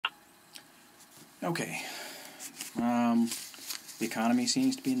Okay. The economy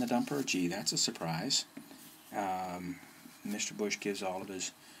seems to be in the dumper. Gee, that's a surprise. Mr. Bush gives all of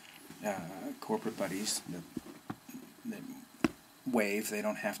his corporate buddies the wave. They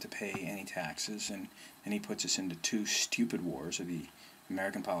don't have to pay any taxes, and he puts us into two stupid wars, or the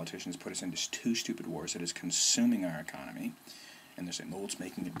American politicians put us into two stupid wars that is consuming our economy. And they're saying, oh, it's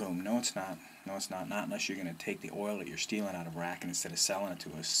making it boom. No, it's not. No, it's not. Not unless you're going to take the oil that you're stealing out of Iraq, and instead of selling it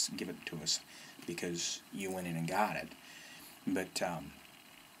to us, give it to us because you went in and got it. But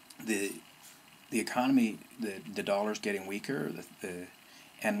the economy, the dollar's getting weaker,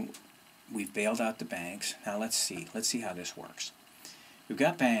 and we've bailed out the banks. Now let's see how this works. We've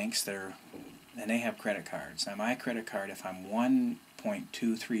got banks and they have credit cards. Now my credit card, if I'm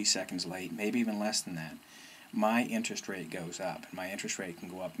 1.23 seconds late, maybe even less than that, my interest rate goes up. And my interest rate can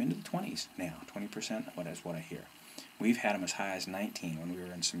go up into the 20s now, 20%. What is what I hear. We've had them as high as 19 when we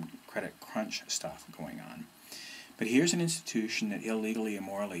were in some credit crunch stuff going on. But here's an institution that illegally,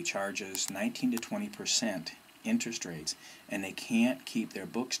 immorally charges 19 to 20% interest rates, and they can't keep their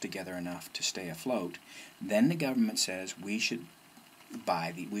books together enough to stay afloat. Then the government says we should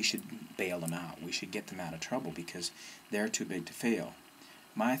bail them out. We should get them out of trouble because they're too big to fail.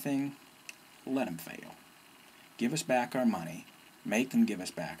 My thing, let them fail. Give us back our money. Make them give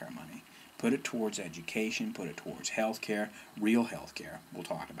us back our money. Put it towards education. Put it towards health care, real health care. We'll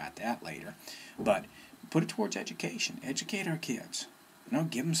talk about that later. But put it towards education. Educate our kids.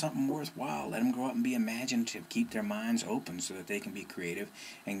 Give them something worthwhile. Let them grow up and be imaginative. Keep their minds open so that they can be creative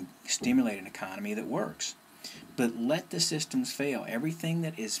and stimulate an economy that works. But let the systems fail. Everything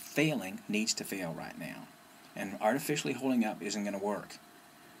that is failing needs to fail right now. And artificially holding up isn't going to work.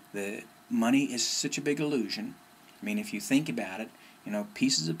 The money is such a big illusion. I mean, if you think about it,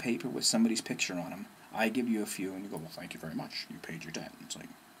 pieces of paper with somebody's picture on them, I give you a few, and you go, well, thank you very much. You paid your debt. And it's like,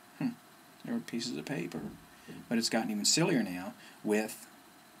 there were pieces of paper. But it's gotten even sillier now with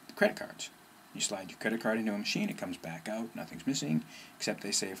credit cards. You slide your credit card into a machine, it comes back out, nothing's missing, except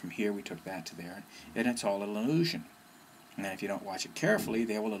they say from here we took that to there, and it's all an illusion. And then if you don't watch it carefully,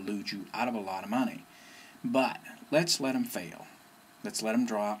 they will elude you out of a lot of money. But let's let them fail. Let's let them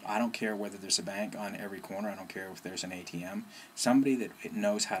drop. I don't care whether there's a bank on every corner. I don't care if there's an ATM. Somebody that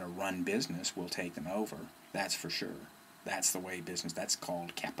knows how to run business will take them over. That's for sure. That's the way business, that's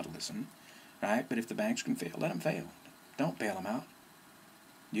called capitalism. Right? But if the banks can fail, let them fail. Don't bail them out.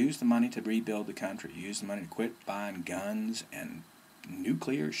 Use the money to rebuild the country. Use the money to quit buying guns and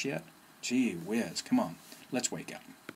nuclear shit. Gee whiz, come on. Let's wake up.